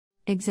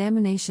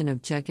Examination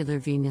of jugular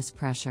venous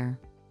pressure.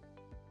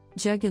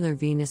 Jugular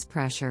venous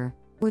pressure,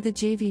 or the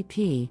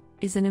JVP,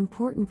 is an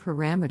important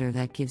parameter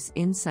that gives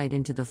insight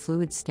into the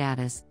fluid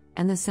status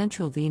and the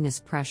central venous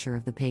pressure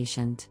of the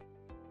patient.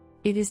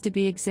 It is to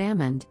be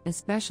examined,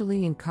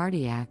 especially in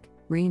cardiac,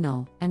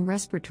 renal, and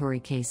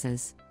respiratory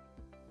cases.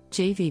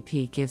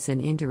 JVP gives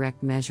an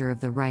indirect measure of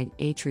the right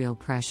atrial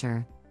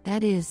pressure,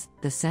 that is,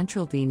 the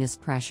central venous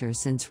pressure,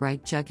 since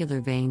right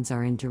jugular veins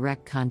are in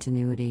direct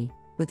continuity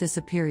with the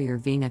superior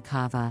vena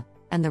cava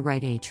and the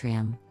right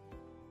atrium.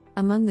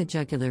 Among the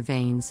jugular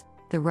veins,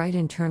 the right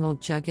internal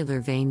jugular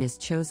vein is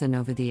chosen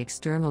over the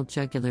external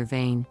jugular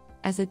vein,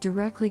 as it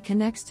directly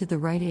connects to the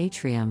right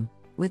atrium,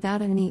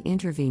 without any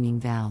intervening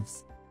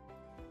valves.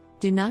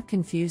 Do not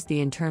confuse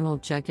the internal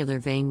jugular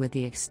vein with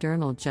the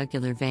external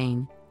jugular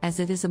vein, as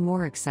it is a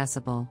more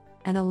accessible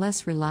and a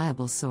less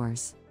reliable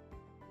source.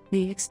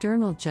 The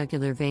external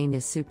jugular vein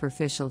is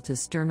superficial to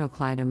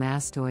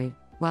sternocleidomastoid,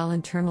 while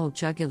internal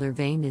jugular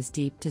vein is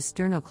deep to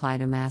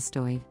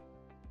sternocleidomastoid.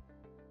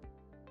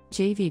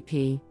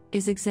 JVP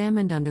is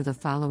examined under the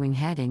following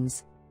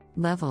headings: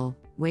 level,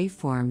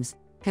 waveforms,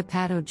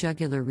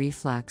 hepatojugular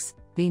reflux,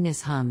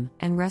 venous hum,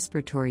 and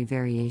respiratory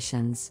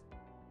variations.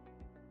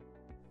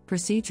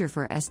 Procedure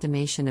for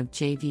estimation of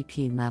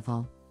JVP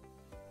level.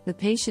 The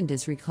patient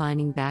is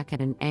reclining back at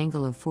an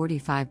angle of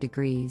 45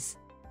 degrees.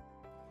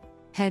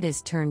 Head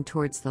is turned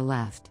towards the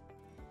left.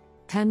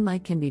 Pen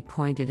light can be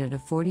pointed at a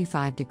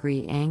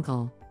 45-degree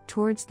angle,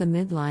 towards the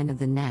midline of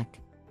the neck.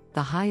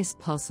 The highest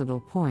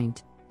pulsatile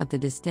point of the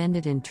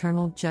distended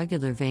internal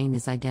jugular vein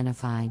is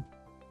identified.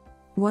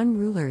 One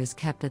ruler is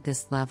kept at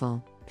this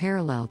level,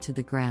 parallel to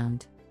the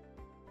ground.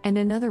 And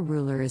another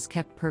ruler is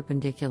kept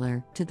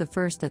perpendicular to the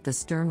first at the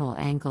sternal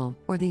angle,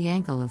 or the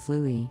angle of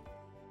Louis.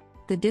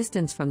 The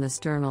distance from the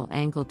sternal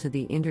angle to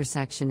the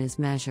intersection is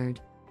measured.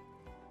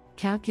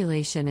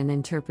 Calculation and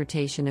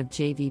interpretation of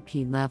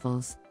JVP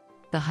levels.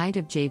 The height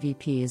of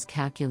JVP is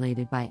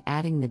calculated by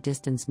adding the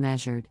distance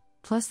measured,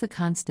 plus the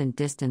constant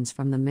distance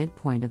from the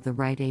midpoint of the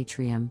right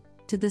atrium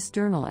to the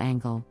sternal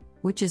angle,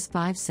 which is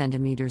 5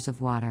 cm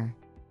of water.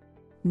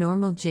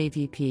 Normal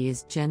JVP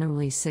is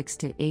generally 6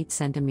 to 8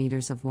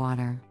 cm of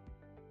water.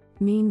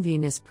 Mean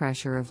venous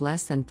pressure of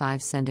less than 5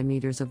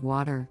 cm of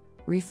water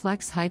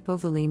reflects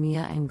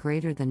hypovolemia, and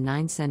greater than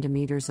 9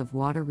 cm of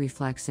water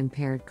reflects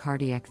impaired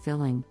cardiac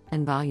filling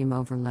and volume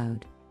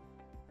overload.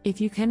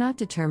 If you cannot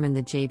determine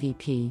the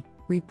JVP,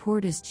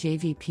 report as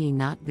JVP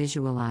not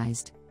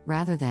visualized,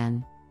 rather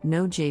than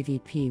no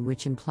JVP,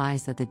 which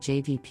implies that the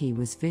JVP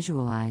was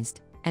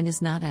visualized and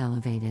is not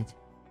elevated.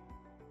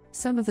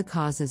 Some of the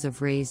causes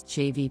of raised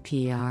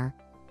JVP are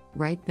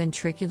right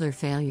ventricular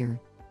failure,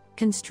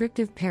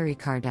 constrictive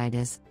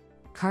pericarditis,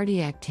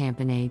 cardiac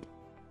tamponade,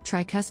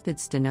 tricuspid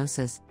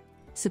stenosis,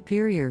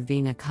 superior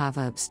vena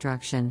cava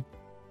obstruction,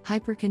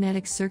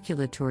 hyperkinetic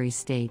circulatory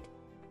state,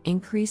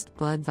 increased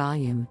blood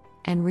volume,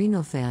 and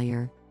renal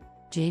failure.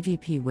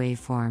 JVP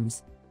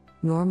waveforms.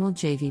 Normal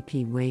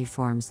JVP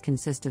waveforms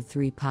consist of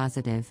 3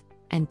 positive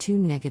and 2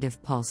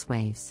 negative pulse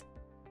waves.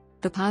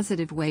 The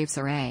positive waves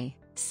are A,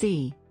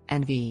 C,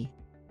 and V.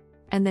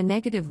 And the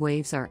negative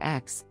waves are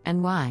X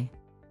and Y.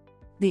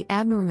 The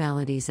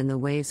abnormalities in the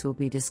waves will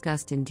be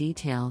discussed in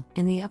detail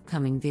in the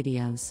upcoming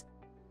videos.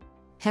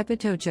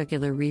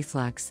 Hepatojugular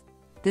reflux.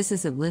 This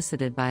is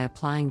elicited by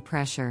applying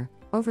pressure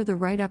over the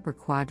right upper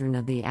quadrant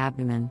of the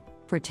abdomen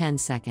for 10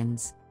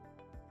 seconds.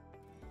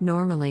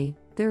 Normally,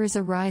 there is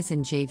a rise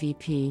in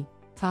JVP,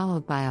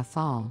 followed by a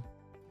fall.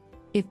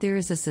 If there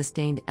is a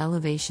sustained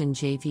elevation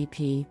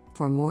JVP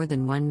for more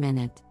than 1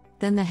 minute,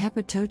 then the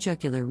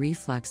hepatojugular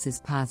reflux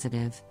is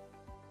positive.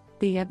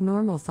 The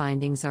abnormal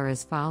findings are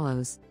as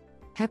follows.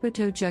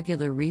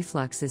 Hepatojugular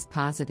reflux is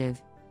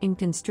positive in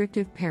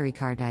constrictive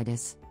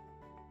pericarditis.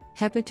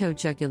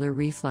 Hepatojugular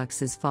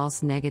reflux is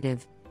false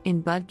negative in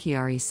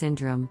Budd-Chiari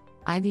syndrome,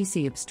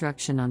 IVC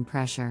obstruction on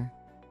pressure.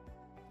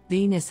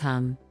 Venous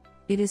hum.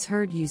 It is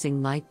heard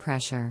using light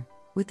pressure,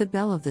 with the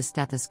bell of the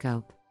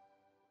stethoscope.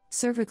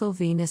 Cervical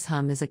venous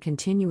hum is a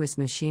continuous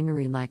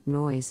machinery-like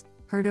noise,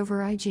 heard over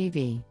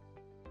IJV.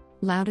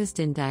 Loudest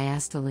in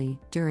diastole,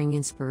 during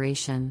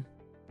inspiration.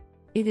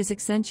 It is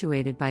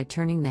accentuated by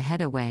turning the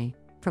head away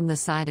from the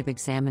side of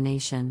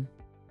examination.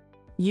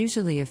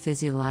 Usually a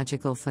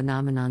physiological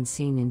phenomenon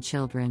seen in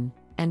children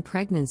and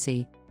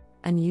pregnancy.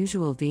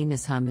 Unusual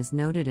venous hum is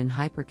noted in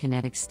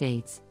hyperkinetic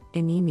states,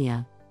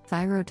 anemia,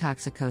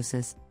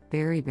 thyrotoxicosis,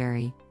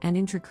 beriberi, and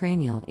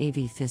intracranial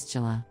AV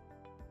fistula.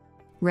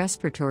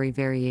 Respiratory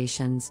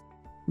variations.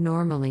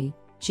 Normally,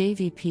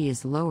 JVP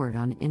is lowered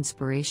on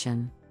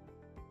inspiration.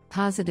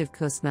 Positive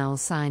Kussmaul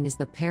sign is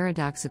the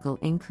paradoxical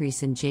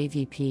increase in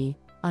JVP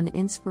on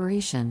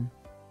inspiration.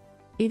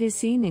 It is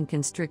seen in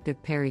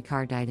constrictive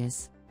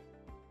pericarditis.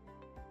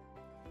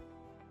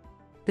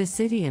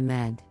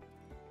 BasidiaMED.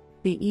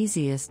 The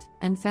easiest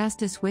and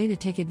fastest way to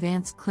take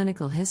advanced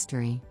clinical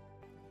history.